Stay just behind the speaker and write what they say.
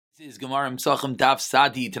This is Gemara Mesachim Daf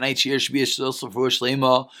Sadi. Tonight's year should be a shlosh for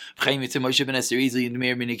Shlema. Chaim Yitzim Moshe ben Eserizi and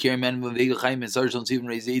Meir ben Ikir Men ben Vega Chaim and Sarjon Stephen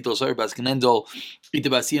Reizei Tosar Bas Kenendol Ita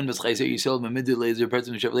Basian Bas Chayser Yisrael ben Midil Laser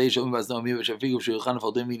President Shavlei Shalom Bas Naomi Bas Shafiq Shulchan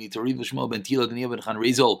Faldim Vini Toriv Shmuel ben Tila Daniel ben Chan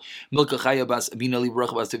Reizol Milka Chaya Bas Abina Li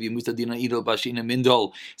Baruch Bas Tavi Musta Dina Idol Bashina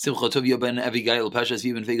Mindol Simcha Tovia ben Avigail Pashas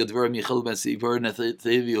Ben Vega Dvar Michal ben Sivur Nethav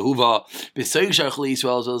Yehuva B'Sayg Sharchli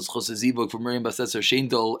Yisrael as well as Chosezibuk from Miriam Bas Esser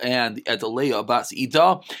Sheindol and Etalea Bas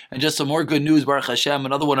Ita. And just some more good news, Baruch Hashem,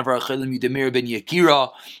 another one of our Chalim Yudemir ben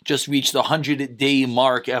Yakira just reached the 100-day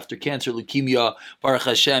mark after cancer leukemia. Baruch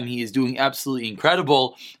Hashem, he is doing absolutely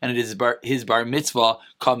incredible, and it is his bar mitzvah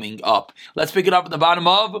coming up. Let's pick it up at the bottom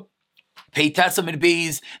of Pei Tesam and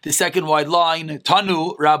Beis, the second wide line.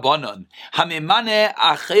 Tanu Rabbanon. Hamemane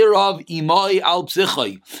acherav imoi al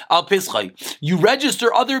pischai. You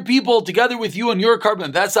register other people together with you on your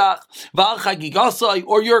carbon Pesach, val chagigasai,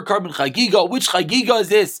 or your carbon chagiga. Which chagiga is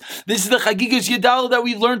this? This is the chagigas Yedal that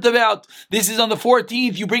we've learned about. This is on the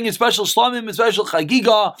 14th. You bring a special shlamim, a special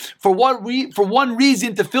chagiga. For one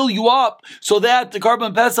reason, to fill you up, so that the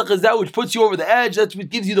carbon Pesach is that which puts you over the edge. That's what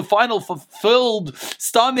gives you the final fulfilled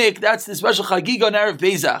stomach. That's the special chagiga on Erev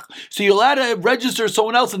Pesach. So you're allowed to register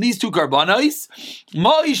someone else in these two karbanos.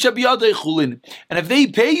 And if they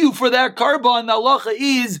pay you for that karban, the halacha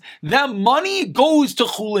is that money goes to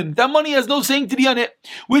chulin. That money has no sanctity on it.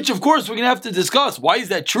 Which, of course, we're going to have to discuss. Why is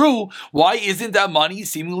that true? Why isn't that money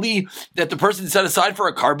seemingly that the person set aside for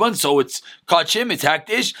a karban? So it's kachim, it's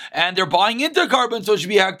hakdish, and they're buying into karban, so it should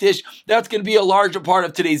be hakdish. That's going to be a larger part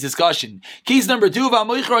of today's discussion. Case number 2, if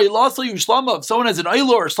someone has an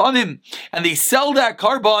oilo or slamim, and they sell that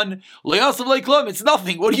carbon, it's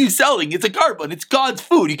nothing. What are you selling? It's a carbon. It's God's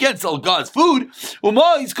food. You can't sell God's food.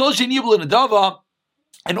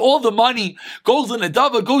 And all the money goes in a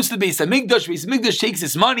dava, goes to the Beis Hamikdash. Beis Hamikdash takes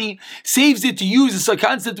this money, saves it to use. It's a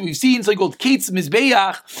concept we've seen. It's like called Kates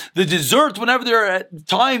Mizbeach, the dessert. Whenever there are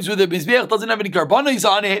times where the Mizbeach doesn't have any karbanos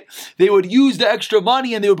on it, they would use the extra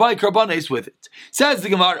money and they would buy karbanos with it. Says the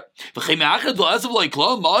Gemara.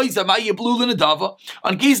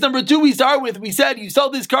 On case number 2, we said you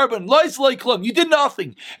sell this carbon, you did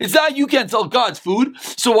nothing. It's not, you can't sell God's food.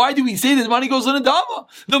 So why do we say this money goes in a dava?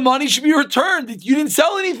 The money should be returned. You didn't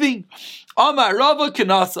sell anything. Amar Rava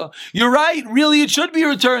Kanasa. You're right, really it should be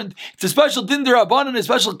returned. It's a special din d'Rabbanan, a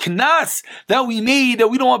special knas that we made, that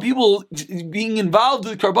we don't want people being involved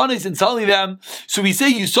with karbanos and selling them. So we say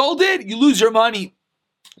you sold it, you lose your money.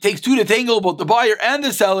 It takes 2 to tangle, both the buyer and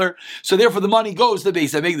the seller. So therefore the money goes to the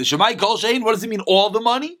Beis Hamikdash. Shemai Kol Shein, what does it mean, all the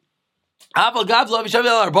money? Let's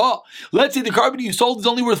say the carbon you sold is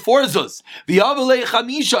only worth 4 zuz.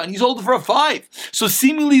 And you sold it for a 5. So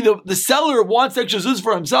seemingly the seller wants extra zuz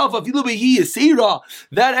for himself.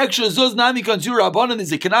 That extra zuz nami kansur rabbanan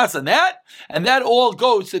is a kanas on that, and that all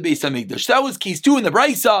goes to the Beis Hamikdash. That was case 2 in the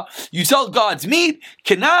Brisa. You sell God's meat,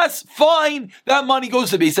 kanas, fine. That money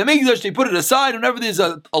goes to the Beis Hamikdash. They put it aside whenever there's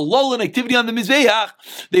a lull in activity on the mizbeach.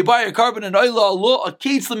 They buy a carbon and oil, a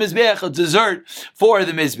case the mizbeach, a dessert for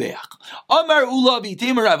the mizbeach. Amar Ula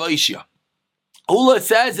v'Itamar Rav Aishia. Ula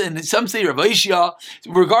says, and some say Rav Aishia,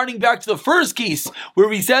 regarding back to the first case, where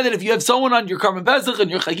we said that if you have someone on your Karban Pesach and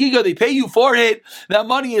your Chagiga, they pay you for it, that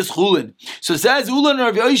money is chulin. So says Ula and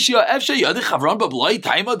Rav Aishia, Efshe Yadich Havran Bablai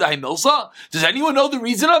Taima Dai Milsa. Does anyone know the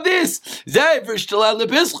reason of this? This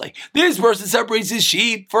person separates his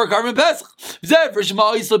sheep for a Karban Pesach. And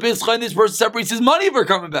this person separates his money for a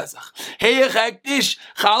Karban Pesach. Hey Hektish,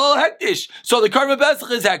 Chalal Hektish. So the Karban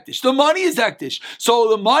Pesach is Hektish. The money is Hektish. So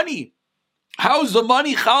the money, how's the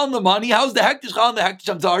money chal on the money? How's the hektish chal on the hektish?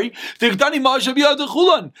 I'm sorry.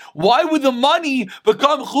 Why would the money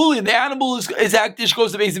become chulin? The animal is hektish,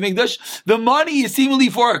 goes to Beis Hamikdash. The money is seemingly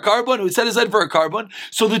for a carbon. It was set aside for a carbon.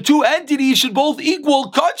 So the two entities should both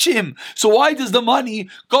equal kachim. So why does the money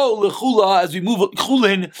go lechula as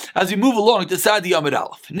we move along to Sadi Amid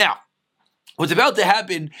Aleph? Now, what's about to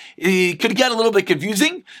happen, it could get a little bit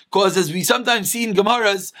confusing, because as we sometimes see in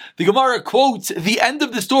Gemaras, the Gemara quotes the end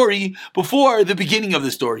of the story before the beginning of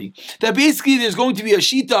the story. That basically there's going to be a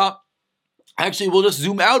shita. Actually, we'll just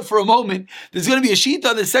zoom out for a moment. There's going to be a shita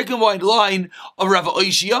on the second wide line of Rav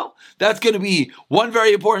Aishia. That's going to be one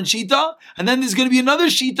very important shita. And then there's going to be another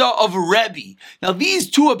shita of Rebbe. Now,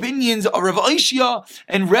 these two opinions of Rav Aishia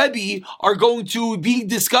and Rebbe are going to be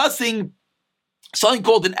discussing something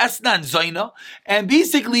called an Esnan Zaina, and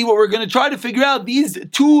basically what we're going to try to figure out, these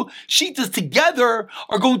two shitas together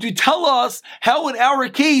are going to tell us how in our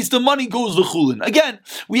case the money goes l'chulin. Again,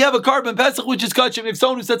 we have a carbon pesach which is kachim. If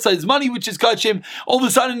someone who sets aside his money which is kachim, all of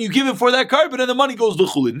a sudden you give it for that carbon and the money goes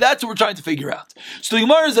l'chulin. That's what we're trying to figure out. So the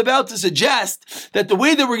Gemara is about to suggest that the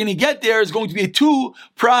way that we're going to get there is going to be a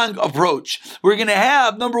two-pronged approach. We're going to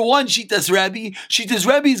have, number one, Shitas Rabbi. Shitas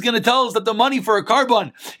Rabbi is going to tell us that the money for a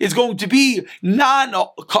carbon is going to be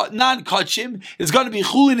non-kachim, it's going to be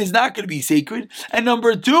chulin, is not going to be sacred. And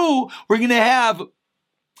number two, we're going to have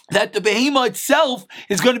that the behema itself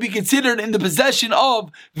is going to be considered in the possession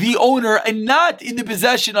of the owner and not in the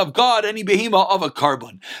possession of God, any behema of a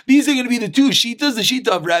carbon. These are going to be the two shitas, the shita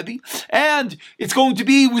of Rabbi, and it's going to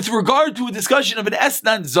be with regard to a discussion of an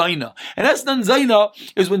esnan zaina. An esnan zaina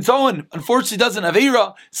is when someone, unfortunately, does an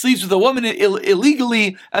avera, sleeps with a woman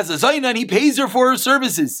illegally as a zaina, and he pays her for her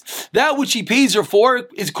services. That which he pays her for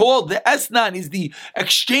is called the esnan, is the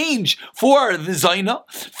exchange for the zaina,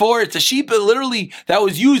 for it's a sheep literally that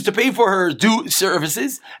was used to pay for her due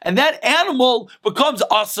services, and that animal becomes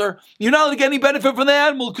aser. You're not going to get any benefit from the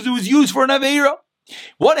animal because it was used for an aveira.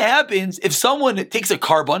 What happens if someone takes a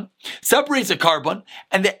carbon, separates a carbon,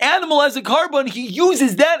 and the animal as a carbon, he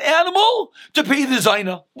uses that animal to pay the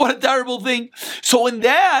zaina? What a terrible thing. So in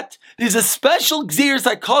that, there's a special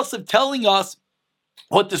gzeres HaKasav telling us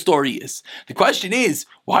what the story is. The question is,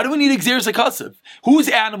 why do we need Gzeres HaKasav? Whose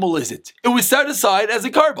animal is it? It was set aside as a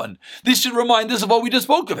carbon. This should remind us of what we just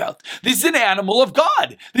spoke about. This is an animal of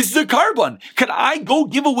God. This is a carbon. Can I go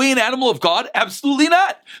give away an animal of God? Absolutely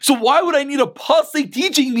not. So why would I need a pasuk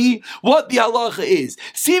teaching me what the halacha is?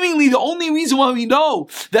 Seemingly, the only reason why we know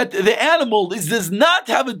that the animal does not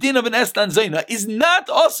have a din of an estan zaina, is not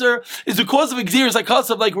aser, is because of Gzeres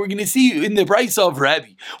HaKasav, like we're going to see in the brisa of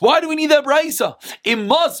Rabbi. Why do we need that brisa? It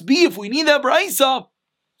must be, if we need that brisa,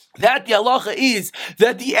 that the halacha is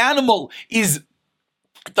that the animal is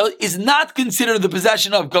not considered the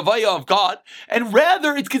possession of Gavaya of God, and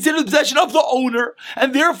rather it's considered the possession of the owner.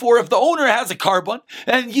 And therefore, if the owner has a carbon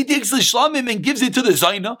and he takes the shlamim and gives it to the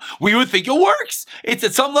zaina, we would think it works. It's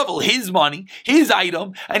at some level his money, his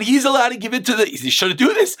item, and he's allowed to give it to he shouldn't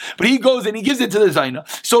do this, but he goes and he gives it to the zaina.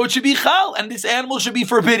 So it should be chal, and this animal should be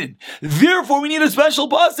forbidden. Therefore, we need a special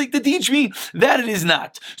pasuk to teach me that it is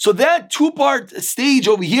not. So that two-part stage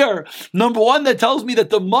over here, number one, that tells me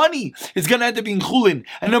that the money is going to end up being chulin,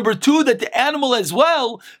 and number two, that the animal as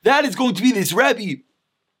well, that is going to be this Rebbe,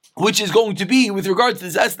 which is going to be with regard to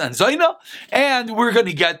this Esnan Zaina, and we're going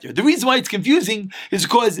to get there. The reason why it's confusing is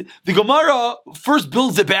because the Gemara first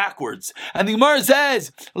builds it backwards. And the Gemara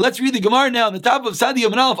says, let's read the Gemara now on the top of Sadi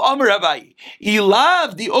Yom Aleph, Amar Rabbi,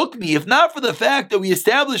 Ilav the Ukmi, if not for the fact that we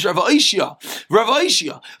establish Rav Aishia,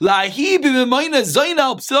 Lahi b'memayna Zaina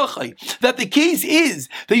al Psachai, that the case is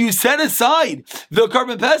that you set aside the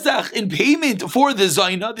Carbon Pesach in payment for the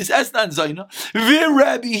Zaina, this Esnan Zaina,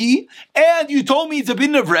 v'Rabbihi, and you told me it's a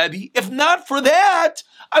bin of Rabbi. If not for that,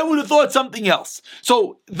 I would have thought something else.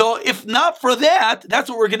 So, if not for that, that's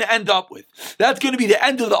what we're going to end up with. That's going to be the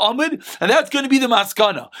end of the Amud, and that's going to be the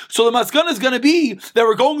Maskana. So the Maskana is going to be that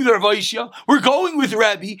we're going with Rav Aishia, we're going with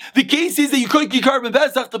Rabbi. The case is that you couldn't get Carbon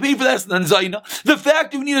Pesach to pay for that and Zaina. The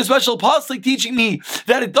fact that we need a special pasuk teaching me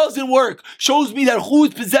that it doesn't work shows me that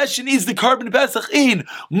whose possession is the Carbon Pesach in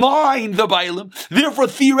mine, the Bailim. Therefore,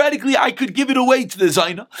 theoretically, I could give it away to the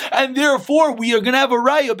Zaina, and therefore we are going to have a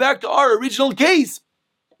raya back to our original case.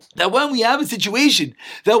 That when we have a situation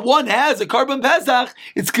that one has a carbon pesach,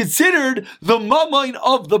 it's considered the mamain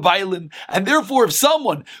of the bailim, and therefore if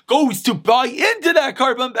someone goes to buy into that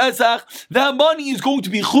carbon pesach, that money is going to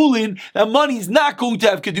be chulin, that money is not going to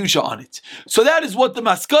have kedusha on it. So that is what the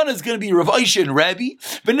maskana is going to be, Rav Aishia and Rabbi.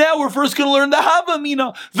 But now we're first going to learn the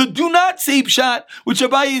havamina, the do not say pshat, which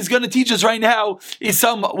Abaye is going to teach us right now, is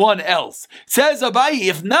someone else. Says Abaye,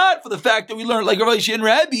 if not for the fact that we learned like Rav Aishia and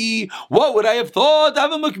Rabbi, what would I have thought?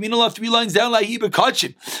 Left 3 lines down,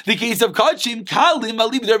 the case of Kachim,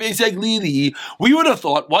 Kalim, we would have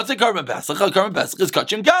thought, what's a carbon pesach? A carbon pesach is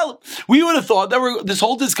Kachim Kalim. We would have thought that this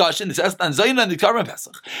whole discussion, this Estan Zayin and the carbon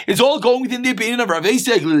pesach, is all going within the opinion of Rav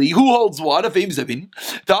Eiseg, who holds what? A famous opinion.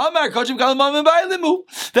 That's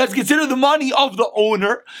considered the money of the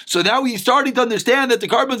owner. So now we're starting to understand that the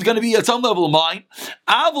carbon is going to be at some level mine.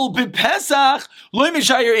 Avol b'Pesach loy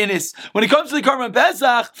mishayer inis. When it comes to the carbon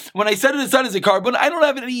pesach, when I set it aside as a carbon, I don't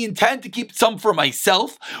have any intent to keep some for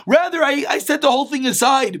myself. Rather, I set the whole thing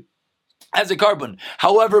aside as a carbon.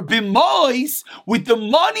 However, b'mois, with the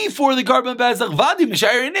money for the carbon pesach, vadi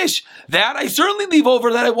mishayer inish, that I certainly leave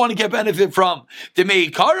over, that I want to get benefit from. The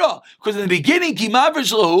meikara, because in the beginning, ki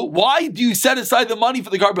mavrish lahu, why do you set aside the money for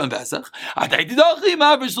the carbon pesach? Atai tidachi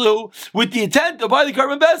mavrish lahu, with the intent to buy the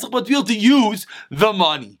carbon pesach, but to be able to use the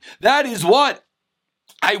money. That is what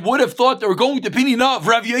I would have thought they were going with the opinion of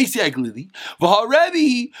Rav Yossi Aglili,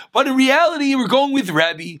 but in reality we're going with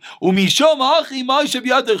Rabbi. And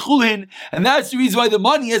that's the reason why the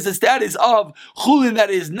money has the status of chulin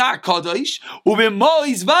that is not kadosh.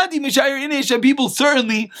 And people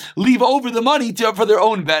certainly leave over the money for their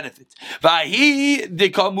own benefit.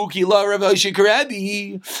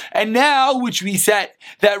 And now, which we said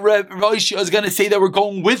that Rav Yossi is going to say that we're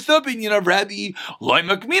going with the opinion of Rabbi,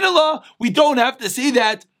 we don't have to say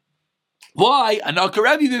that. Why?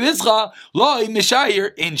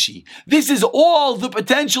 This is all the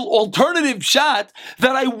potential alternative shot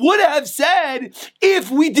that I would have said if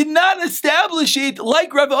we did not establish it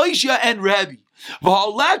like Rav Oishia and Rabbi.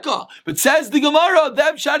 But says the Gemara,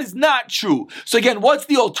 that shot is not true. So again, what's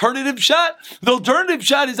the alternative shot? The alternative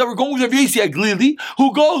shot is that we're going with Rav Yossi Aglili,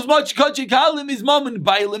 who goes much kachikalim is mom and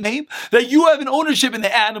bailim, that you have an ownership in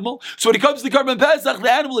the animal. So when it comes to the carbon pesach,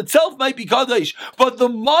 the animal itself might be kadosh, but the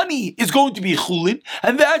money is going to be chulin,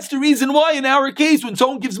 and that's the reason why in our case, when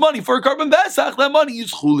someone gives money for a carbon pesach, that money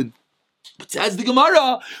is chulin. But says the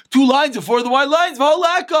Gemara, 2 lines before the white lines,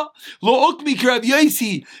 V'halaka, lo ukmi Rav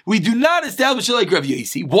Yossi. We do not establish it like Rav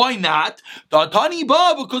Yossi. Why not?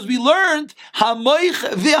 Because we learned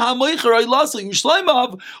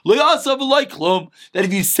that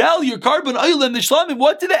if you sell your carbon oil and the shlamim,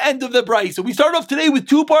 what's the end of the brisa? We start off today with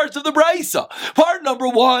 2 parts of the brisa. Part number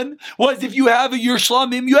 1 was if you have your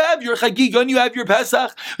shlamim, you have your chagiga, and you have your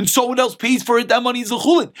pesach, and someone else pays for it, that money is a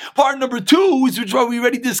chulin. Part number 2, which is what we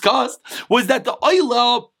already discussed, was that the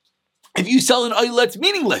oila, if you sell an oil, it's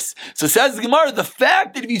meaningless. So says the Gemara, the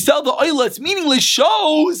fact that if you sell the oil, it's meaningless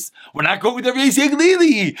shows we're not going with Rav Yossi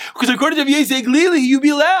Aglili. Because according to Rav Yossi Aglili, you'd be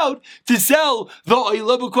allowed to sell the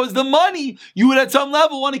oil because the money you would at some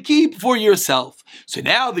level want to keep for yourself. So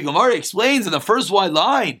now the Gemara explains in the first white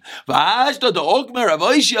line, now that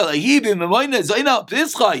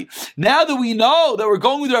we know that we're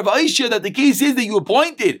going with Rav Oishia, that the case is that you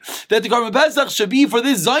appointed that the carbon pesach should be for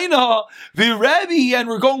this Zainah, the Rebbe, and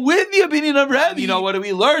we're going with the opinion of Rebbe. You know what do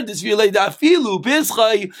we learn? This that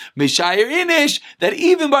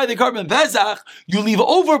even by the carbon pesach, you leave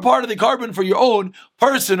over part of the carbon for your own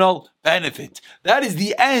personal benefit. That is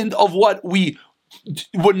the end of what we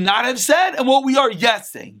would not have said and what we are yet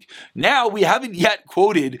saying. Now we haven't yet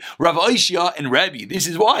quoted Rav Oishia and Rebbe. This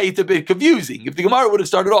is why it's a bit confusing. If the Gemara would have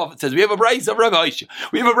started off, it says we have a brayso of Rav Oishia,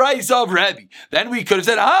 we have a brayso of Rebbe. Then we could have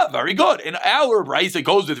said, very good. And our brayso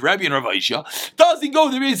goes with Rebbe and Rav Oishia. Doesn't go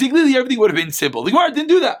with Rebbe. Clearly everything would have been simple. The Gemara didn't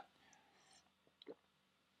do that.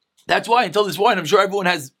 That's why until this point, I'm sure everyone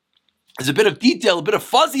has a bit of detail, a bit of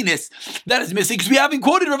fuzziness that is missing because we haven't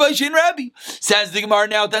quoted Rav Oishia and Rabbi. Says the Gemara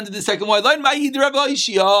now at the end of the second white line,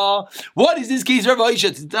 what is this case, Rav Oishia?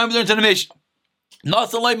 It's time to learn to the Mishnah. You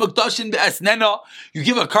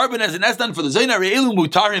give a carbon as an esnan for the Zaina Re'elu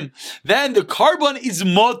Mutarim, then the carbon is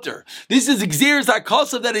mutter. This is Xeris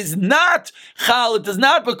HaKosav that is not Chal, it does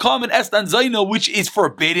not become an esnan Zaina which is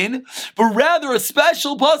forbidden, but rather a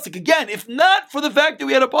special pasuk. Again, if not for the fact that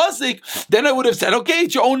we had a pasuk, then I would have said, okay,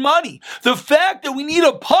 it's your own money. The fact that we need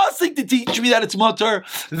a pasuk to teach me that it's mutter,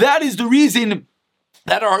 that is the reason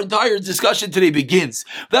that our entire discussion today begins.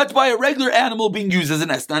 That's by a regular animal being used as an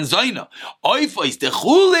esnan zaina.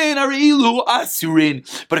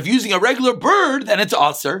 But if using a regular bird, then it's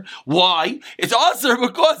aser. Why? It's aser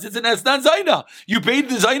because it's an esnan zaina. You paid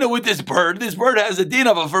the zaina with this bird. This bird has a din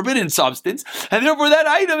of a forbidden substance, and therefore that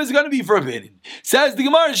item is going to be forbidden. Says the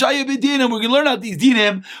Gemara, Shaya b'dinim, we can learn out these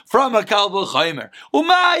dinim from a Kal V'chaimer. A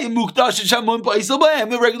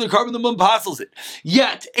regular carbon, the mun passes it.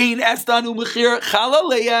 Yet, ein estan u'mechir chal.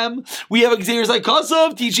 We have examples like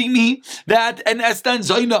Kasav teaching me that an estan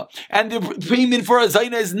zaina and the payment for a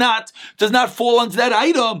zaina does not fall onto that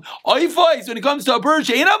item. Oifais, when it comes to a bird,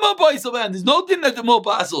 there's no din that the mo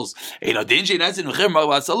passes.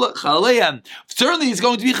 Certainly, it's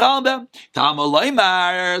going to be chalbem. The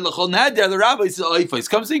rabbi says oifais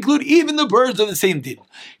comes to include even the birds of the same din.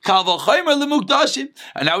 And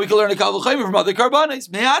now we can learn a kal v'chaimer from other karbanis.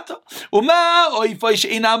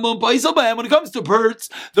 When it comes to birds,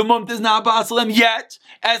 the month is not basalem yet.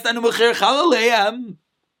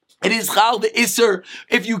 It is chal the iser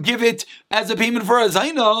if you give it as a payment for a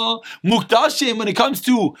zaina, mukdashim, when it comes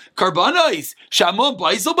to karbanos, shamon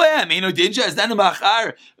baisel b'hem, eino dinja as then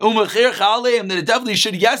machar umachir chaleim, that it definitely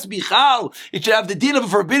should be chal. It should have the din of a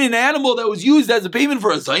forbidden animal that was used as a payment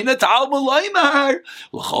for a zaina. Tal malaymar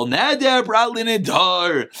l'chol neder bralin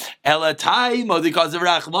edar elatayim because of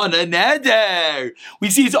rachmana neder. We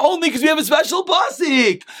see it's only because we have a special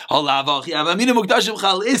pasuk. Halavach yavamina mukdashim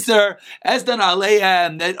chal iser esdan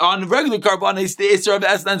aleihem, that on regular karbanos the iser of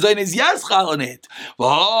esdan zaina is yes chal on it.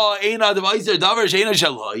 How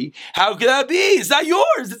could that be? It's not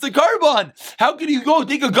yours. It's a carbon. How can you go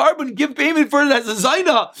take a carbon and give payment for it as a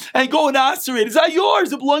zaina and go and answer it? It's not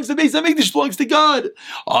yours. It belongs to Beis Hamikdash. It belongs to God.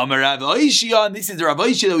 And this is the Rav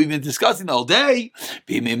Aishia that we've been discussing all day.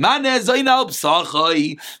 The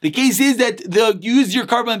case is that you use your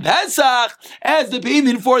carbon Pesach as the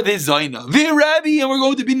payment for this zaina. And we're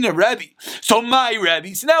going to be in a Rabbi. So my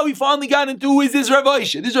Rabbi. So now we finally got into who is this Rav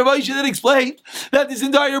Aishia? This Rav Aishia that explained that this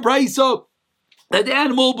entire price of that the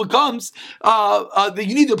animal becomes, that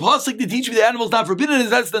you need the pasuk to teach me the animal is not forbidden, as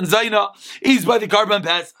that's the zaina, is by the carbon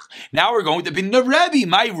Pesach. Now we're going to be the Rebbe,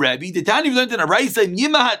 my Rebbe, the Tanya learned in a Raisa,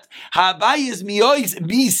 Yimat, Habayis Miois,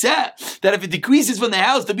 Miseh, that if it decreases from the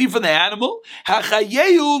house to be from the animal,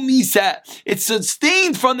 Hachayehu Miseh, it's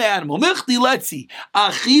sustained from the animal. Mechti, let's see,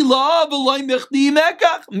 Achila v'loy mechdi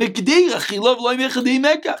mekach, Mekdei Achila v'loy mechdi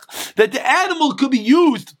mekach, that the animal could be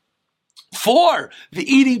used for the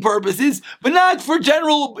eating purposes, but not for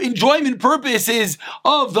general enjoyment purposes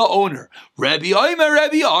of the owner. Rabbi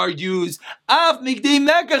argues, Af Mikdei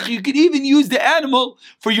Mekach, you could even use the animal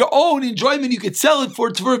for your own enjoyment. You could sell it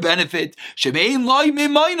for a benefit. Shemein loy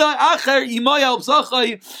memayna acher imay al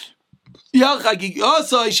psachai yachagig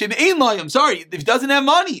asai shemein loy. I'm sorry, if he doesn't have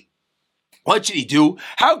money, what should he do?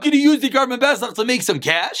 How can he use the carbon Pesach to make some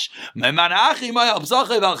cash? He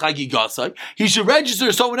should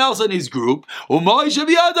register someone else in his group. And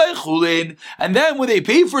then when they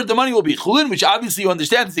pay for it, the money will be chulin, which obviously you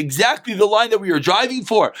understand is exactly the line that we are driving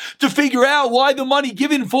for, to figure out why the money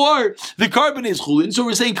given for the carbon is chulin. So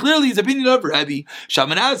we're saying clearly his opinion of Rabbi. This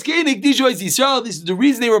is the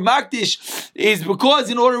reason they were makdish, is because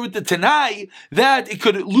in order with the Tanai, that it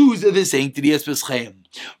could lose the sanctity as Peschem.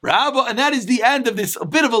 Rabbi, and that is the end of this, a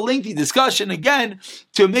bit of a lengthy discussion. Again,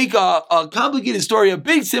 to make a complicated story a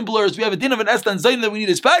bit simpler, is we have a din of an estan zayin that we need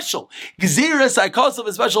a special gezeres of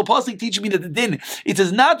a special pasuk teaching me that the din, it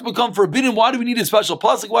does not become forbidden. Why do we need a special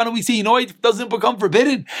pasuk? Why don't we say, it doesn't become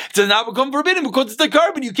forbidden? It does not become forbidden because it's the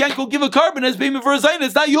carbon. You can't go give a carbon as payment for a zayin.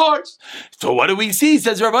 It's not yours. So what do we see?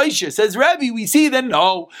 Says Rav Aishia. Says Rabbi, we see that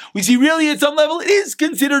no, we see really at some level it is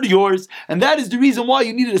considered yours, and that is the reason why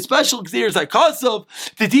you needed a special gezeres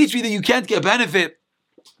to teach me that you can't get benefit.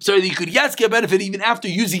 So that you could get benefit even after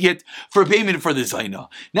using it for payment for the zaina.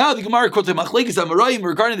 Now the Gemara quotes Machlekes Amarayim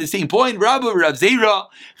regarding the same point. Rabbi Rav Zera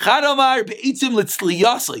Chadamar be'itzim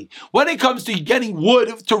litzliyasli. When it comes to getting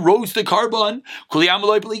wood to roast the carbon,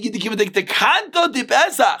 that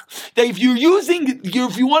if you're using,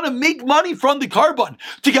 if you want to make money from the carbon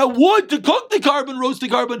to get wood to cook the carbon, roast the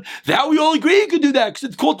carbon, that we all agree you could do that because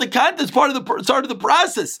it's called the kant as part of the start of the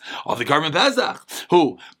process of the carbon pesach.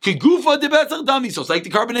 Who kigufa de pesach dami? So it's like the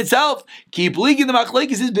carbon itself. Keep leaking the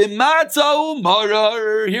machlekes is b'matzah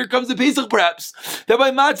umarar. Here comes the Pesach perhaps. That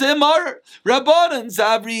by matzah umarar. Rabbanan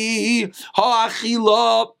sabri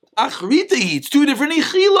ha'achila. It's two different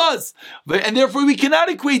ichilas, and therefore we cannot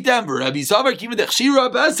equate them. Since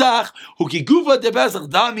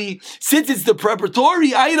it's the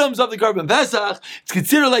preparatory items of the carbon Pesach, it's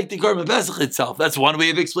considered like the carbon Pesach itself. That's one way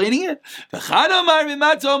of explaining it. Everyone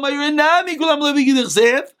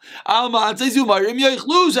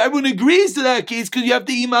agrees to that case because you have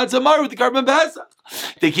to eat matzah with the carbon Pesach.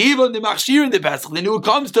 The kiva the machshir in the Pesach. Then when it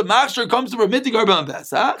comes to machshir, comes to permit the carbon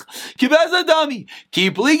Pesach. Kibeza dami.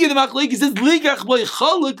 Keep leaking the machlekes says likach boy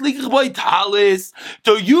chaluk likach boy talis,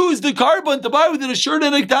 to use the carbon to buy with it a shirt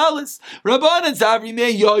and a talis. Rabbanan savri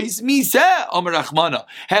me yois miseh Amar Rachmana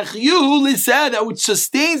hechyu liseh, that which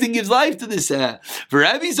sustains and gives life to the seh. For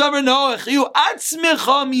Rabbi Savar no hechyu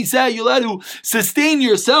atzmecha miseh, you let to sustain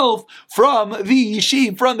yourself from the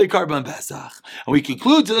sheep, from the carbon Pesach. And we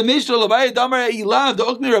conclude to the Mishnah L'Abayah Damar Eilah.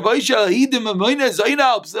 According to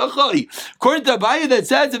Abaye, that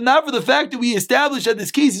says, if not for the fact that we established that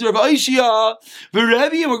this case is Rav Aishia,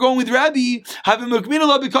 and we're going with Rabbi, leave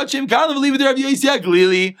with Rav Yossi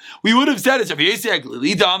Glili, we would have said it's Rav Yossi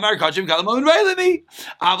Glili, Damar Kachim Kalam and Railimi.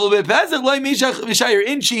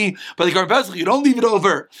 But the Carbon Pesach, you don't leave it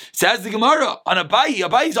over. Says the Gemara on Abaye.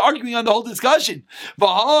 Abaye is arguing on the whole discussion. We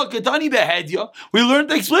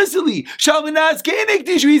learned explicitly. They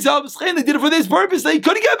did it for this purpose. purpose that he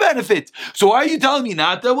couldn't get benefit. So why are you telling me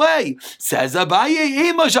not the way? Says Abaye,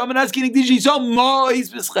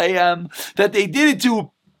 that they did it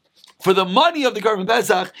for the money of the Karban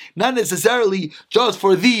Pesach, not necessarily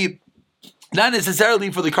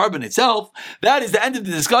for the carbon itself. That is the end of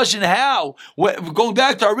the discussion. How, going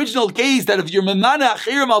back to our original case, that if you're Memana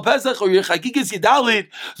Achirim al Pesach or your Chakikas Yedalit,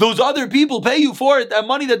 those other people pay you for it, that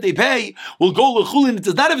money that they pay will go L'chulin. It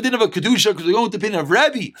does not have a din of a Kedusha, because we're going to the opinion of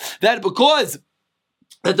Rebbe, that because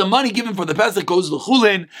that the money given for the Pesach goes to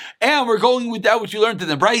Chulin, and we're going with that which we learned in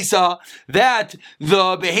the Braisa, that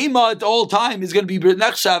the Behema at all time is going to be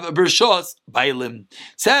Nechshav Bershos Bailim.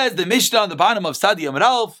 Says the Mishnah on the bottom of Sadi Amar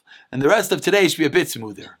Aleph, and the rest of today should be a bit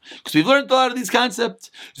smoother, because we've learned a lot of these concepts.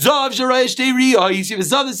 Zav Sharayesh Te Riyah. You see, if a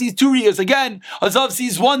Zav sees 2 Riyahs, again, a Zav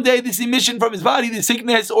sees one day this emission from his body, the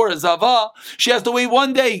sickness, or a Zava, she has to wait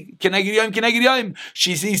 1 day. Keneged Yom.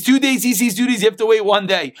 She sees 2 days, he sees 2 days, you have to wait 1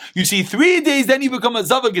 day. You see 3 days, then you become a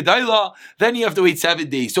Zava Gedayla, then you have to wait 7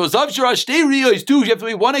 days. So Zav Sharayesh Te Riyah is 2, you have to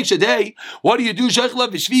wait 1 extra day. What do? Shechla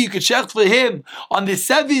V'Shvi, you could shecht for him on the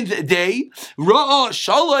 7th day. Ra'ah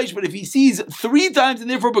Shalosh, but if he sees 3 times and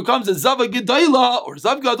therefore becomes a Zava Gedayla or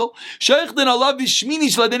Zav Gadol, Shechtin Alav V'Shmini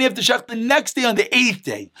Shla, then you have to shecht the next day on the 8th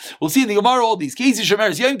day. We'll see in the Gemara all these cases.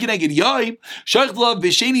 Shemeres Yom Keneged Yom, Shechla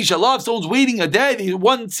V'Sheni Shalav, someone's waiting a day, they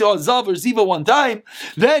once saw Zav or Ziva 1 time,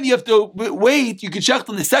 then you have to wait, you could shecht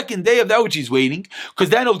on the 2nd day of that which he's waiting, because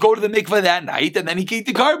then he'll go to the mikveh that night, and then he can eat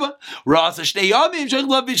the karban. Rasa Shnei Yamim,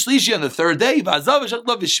 Shechla V'Shlishi, on the 3rd day, Vazav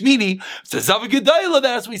Shechla V'Shmini, it's a Zav Gedayla,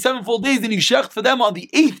 that has to be 7 full days, then you shecht for them on the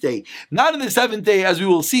 8th day, not on the 7th day, as we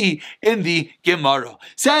will see in the Gemara.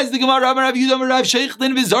 Says the Gemara, Rav Yudam Rav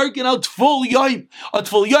Sheikhtin V'Zarkin al Tful Yom. A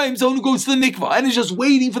Tful Yom, someone who goes to the mikvah and is just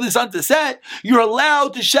waiting for the sun to set, you're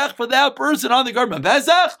allowed to shech for that person on the Karban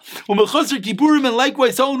Pesach. U'mechusar Kippurim, and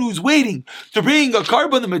likewise someone who's waiting to bring a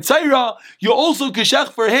Karban the Mitzayra, you also can shech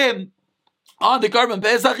for him on the Karban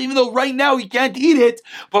Pesach, even though right now he can't eat it,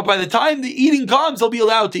 but by the time the eating comes, he'll be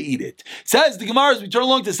allowed to eat it. Says the Gemara, as we turn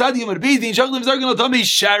along to Sadi Amar Beis Din, Shachlim Zargan Tamei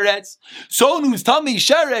Sheretz. Someone who's Tamei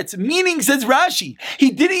Sheretz, meaning, says Rashi,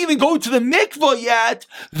 he didn't even go to the mikvah yet.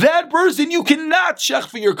 That person, you cannot shech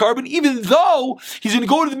for your karban, even though he's going to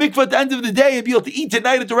go to the mikvah at the end of the day and be able to eat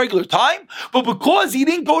tonight at the regular time. But because he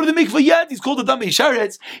didn't go to the mikvah yet, he's called a Tamei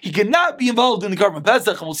Sheretz. He cannot be involved in the Karban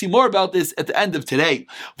Pesach, and we'll see more about this at the end of today.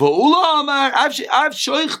 V'ula Amar, he argues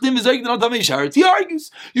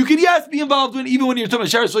you can be involved in even when you're Tamei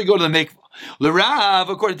Sheretz, so you go to the mikvah. L'Rav,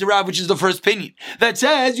 according to Rav, which is the first opinion, that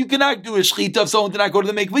says you cannot do a shechita of someone to not go to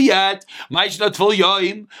the mikvah yet. Why is Tful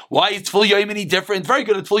Yom any different? Very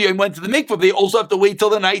good. Tful Yom went to the mikvah, but they also have to wait till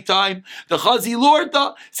the night time. The Chazi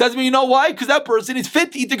Lorta says, well, you know why? Because that person is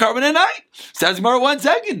fit to eat the karban at night. Says Gemara, 1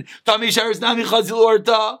 second. Tamei Sheretz nami Chazi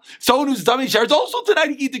Lorta. Someone who's Tamei Sheretz also tonight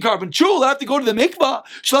to eat the karban. True, will have to go to the mikvah.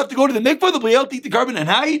 She'll have to go to the mikvah. They'll be able to eat the karban at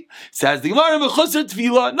night. Says the Gemara, Mechusar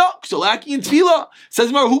Tefillah. No, so lacking in Tefillah. Says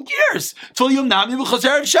Gemara, who cares? They have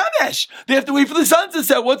to wait for the sun to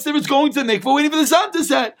set. What's the difference going to the mikvah waiting for the sun to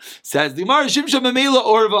set? Says the Gemara, Shimsha Memela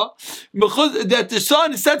Orva, that the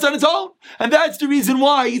sun sets on its own, and that's the reason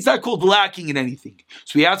why it's not called lacking in anything.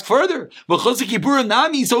 So we ask further, someone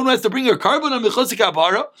who has to bring a karban on Mechusik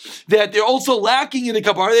Kabara, that they're also lacking in the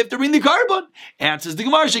kabara, they have to bring the karban. Answers the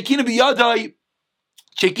Gemara, Shekina Biyadai.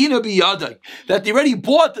 That they already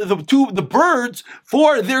bought the birds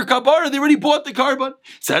for their kabara, they already bought the karban.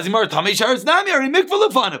 Says Imar Tamei Sheretz nami ari mikvah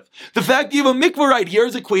lefanav. The fact that you have a mikvah right here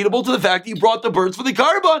is equatable to the fact that you brought the birds for the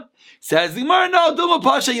karban. Says the Gemara, no, Doma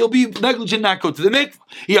Pasha, you'll be negligent not go to the mikvah.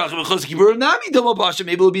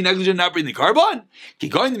 Maybe you'll be negligent not bring the karban.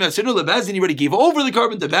 He already gave over the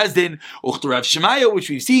karban to Bezdin. Rav Shemaya, which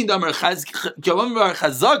we've seen,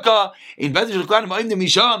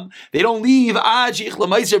 they don't leave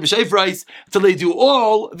until they do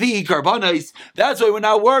all the karbanos. That's why we're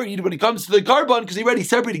not worried when it comes to the karban, because he already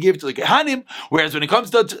separated to give it to the Kehanim. Whereas when it comes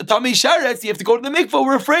to Tamei Sheretz, you have to go to the mikvah.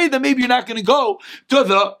 We're afraid that maybe you're not going to go to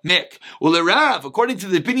the mikvah. Well, the Rav, according to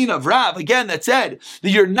the opinion of Rav, again, that said that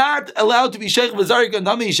you're not allowed to be sheikh v'zarik on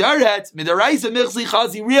Tamei Sheretz, midaraisa michzi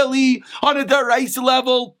chazi, really on a daraisa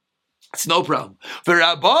level. It's no problem. For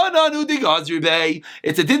Rabbanan udigazri,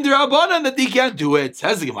 it's a din Rabbanan that they can't do it.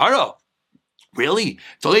 Says the Gemara. Really?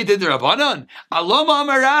 It's only did the Rabbanan. Alama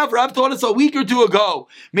Amarav, Rav taught us a week or two ago.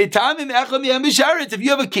 If you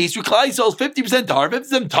have a case where Klai sells 50% tar,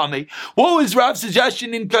 50% tame, what was Rav's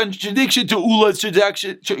suggestion in contradiction to Ula's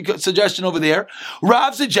suggestion over there?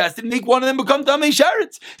 Rav suggested make one of them become Tamei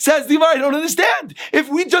Sheretz. Says the Gemara, I don't understand. If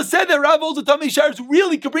we just said that Rav holds a Tamei Sheretz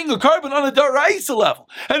really could bring a karban on a Daraisa level,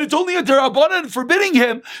 and it's only a Rabbanan forbidding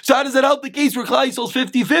him, so how does that help the case where Klai sells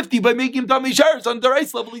 50-50 by making him Tamei Sheretz on a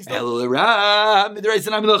Daraisa level? He's not.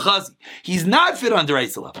 He's not fit on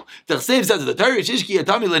Deraisa level. The Chsev says the Torah Shishki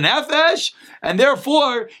Atami Lenefesh, and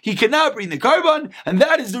therefore he cannot bring the carbon, and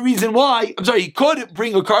that is the reason why. I'm sorry, he could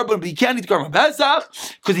bring a carbon, but he can't eat carbon Pesach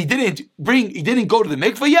because he didn't go to the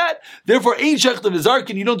mikvah yet. Therefore, Ein Shech of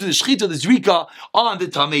Zarkin, you don't do the Shechita, the Zrika on the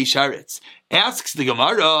Tamei Sharetz. Asks the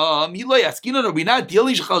Gemara, are we not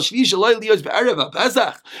dealing?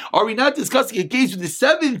 Are we not discussing a case with the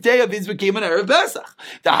seventh day of his became an Erev Pesach?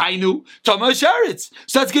 The Hainu Tamei Sharetz.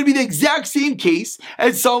 So that's going to be the exact same case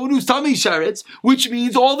as someone who's Tamei Sharetz, which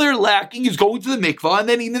means all they're lacking is going to the mikvah and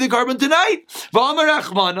then eating the carbon tonight.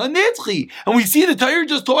 And we see the Torah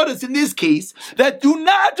just taught us in this case that do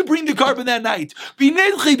not bring the carbon that night. Bring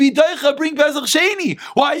Pesach Sheni.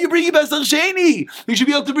 Why are you bringing Pesach Sheni? You should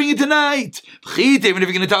be able to bring it tonight. If you're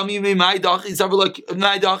going to tell me, if you're going to tell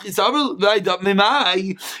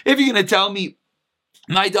me,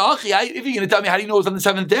 if you're going to tell me how do you know it's on the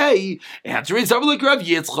seventh day, answer is Rav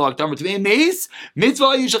Yitzchak. Mitzvah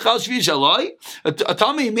a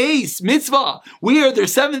Tamei Meis mitzvah where their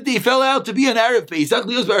seventh day fell out to be an Erev Pesach.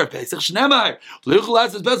 Lios Erev Pesach. Shnemar Liuchel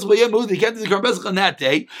Asas Pesach Vayamud. They can't do the Karban Pesach on that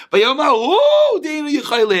day. Vayamar Deinu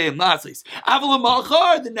Yechaylim Lasis. Aval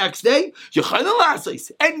Malchar the next day Yechaylim Lasis.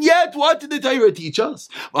 And yet, what did the Torah teach us?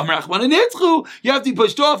 You have to be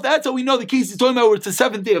pushed off. That's how we know the case is talking about where it's the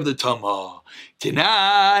seventh day of the Tamah.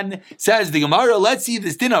 Tanan says the Gemara. Let's see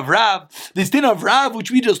this din of Rav, which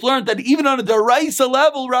we just learned that even on a deraisa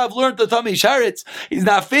level, Rav learned that Tamei Sharetz is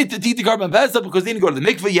not fit to eat the carbon pesach because they didn't go to the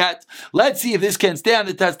mikveh yet. Let's see if this can stand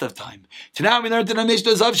the test of time. Tanan we learned in the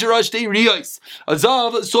Mishnah Azav Shirash Tei Riyos.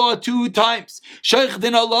 Azav saw 2 times. Sheikh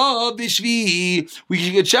din Allah b'shvi. We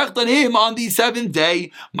should get sheikh on him on the 7th day.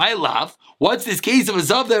 My love. What's this case of a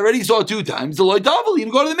Zav that already saw 2 times? The Lord Davel, he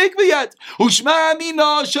didn't go to the mikveh yet. Ushma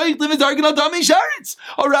Amina, Sheikh Lim is arguing on Tamei Sharetz.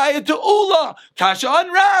 Araya to Ula, Kasha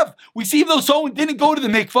on Rav. We see if though someone didn't go to the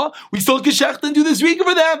mikveh, we still can shecht and do this week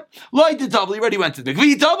for them. Lord Davel, he already went to the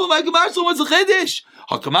mikveh. Davel, my Gemashal, what's the Chiddush?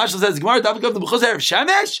 HaKamashal says, Gemara, Davel gave the B'chuz Erev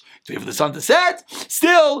Shemesh, to wait for the sun to set.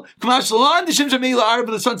 Still, Kamashal on, the Shem Shemeila Arab,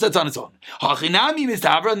 but the sun sets on its own. Hachinami, Mr.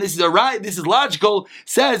 Avra, and this is logical,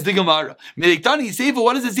 says the Gemara. Mediktani Sefer,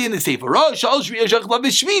 what does it say in the Sefer?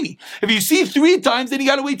 If you see 3 times, then you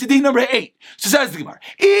got to wait to day number 8. So says the Gemara.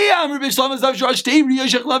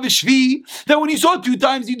 That when you saw 2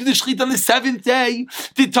 times, you do the shechit on the 7th day.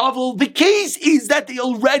 The case is that they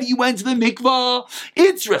already went to the mikvah.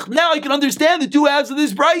 Itzrich. Now I can understand the 2 halves of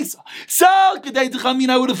this brisa. I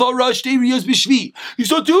would have thought Rosh B'Shvi. You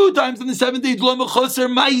saw 2 times on the 7th day.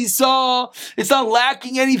 It's not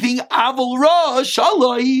lacking anything. Aval Rosh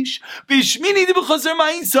Shalosh B'Shmini B'Chaser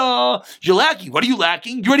Ma'isa. You're lacking. What are you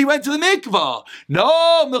lacking? You already went to the mikvah.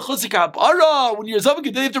 No, when you're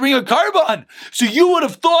Zavak, they have to bring a carbon. So you would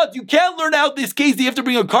have thought you can't learn out this case. They have to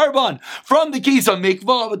bring a carbon from the case of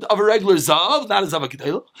mikvah of a regular Zav, not a Zavak.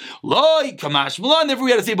 Loi Kamash Milan. Therefore,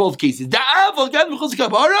 we had to say both cases.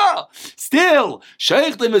 Still,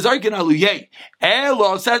 Sheikh Lemazarkin Aluyeh.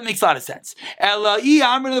 Elo, so that makes a lot of sense. Elai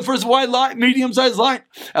Amr, the first wide line, medium-sized line.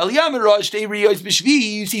 Eliyamir Rosh Tei Riyos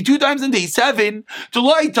B'Shvi. You see 2 times in day 7 to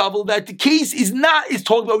light Tavel that the case is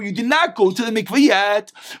talking about you did not go to the mikveh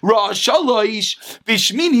yet. Rosh Shalosh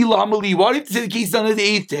B'Shmini Lamali. What if the case is on the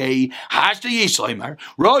 8th day? Hashta Yeshleimer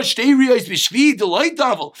Rosh Tei Riyos B'Shvi to light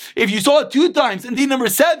Tavel. If you saw it 2 times in day number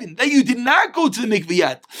 7 that you did not go to the mikveh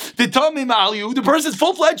yet, the Tamei Ma'aliu, the person's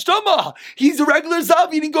full-fledged Tamah. He's a regular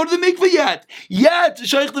Zav. He didn't go to the mikveh yet. Yet,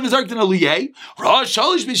 Shaykh Levizark Aliyeh, Rosh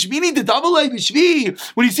Shalish B'Shmini, the Davalei B'Shvi,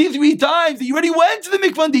 when you see 3 times that you already went to the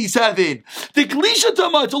mikvah on day 7. The Klisha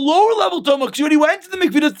Tamah, it's a lower level Tamah, because you already went to the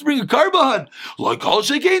mikvah to bring a carbon. Like all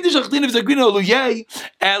Sheikhain, the Shaykh Levizark Aliyeh,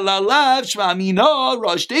 Elalav Shmamina,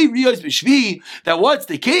 Rosh Tei Riyos B'Shvi, that what's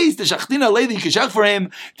the case? The Shaykh Aliyeh, the Kishach for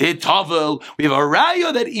him, the Tavel, we have a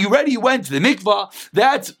raya that he already went to the mikvah,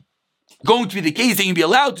 that's going to be the case that you can be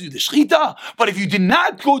allowed to do the shechita, but if you did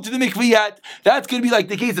not go to the mikveh yet, that's going to be like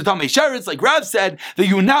the case of Tamei Sharetz, like Rav said, that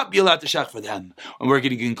you will not be allowed to shech for them. And we're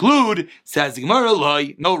going to conclude, says the Gemara,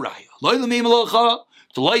 loy, no raya. Loy l'mei melocha,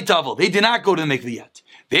 to loy tavel. They did not go to the mikveh yet.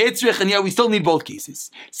 And yet we still need both cases.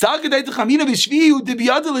 On day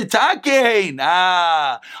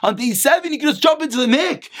 7, you can just jump into the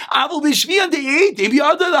mik. On day 8,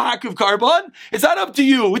 the hack of carbon. It's not up to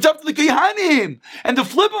you. It's up to the Kohanim. And the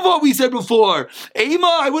flip of what we said before,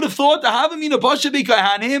 I would have thought to have him in a Pasha be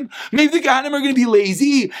Kohanim. Maybe the Kohanim are going to be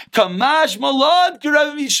lazy. Kamash malad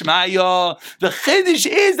karav mishmaya. The chiddush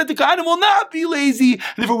is that the Kohanim will not be lazy.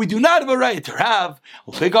 And therefore we do not have a right to have.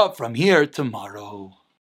 We'll pick up from here tomorrow.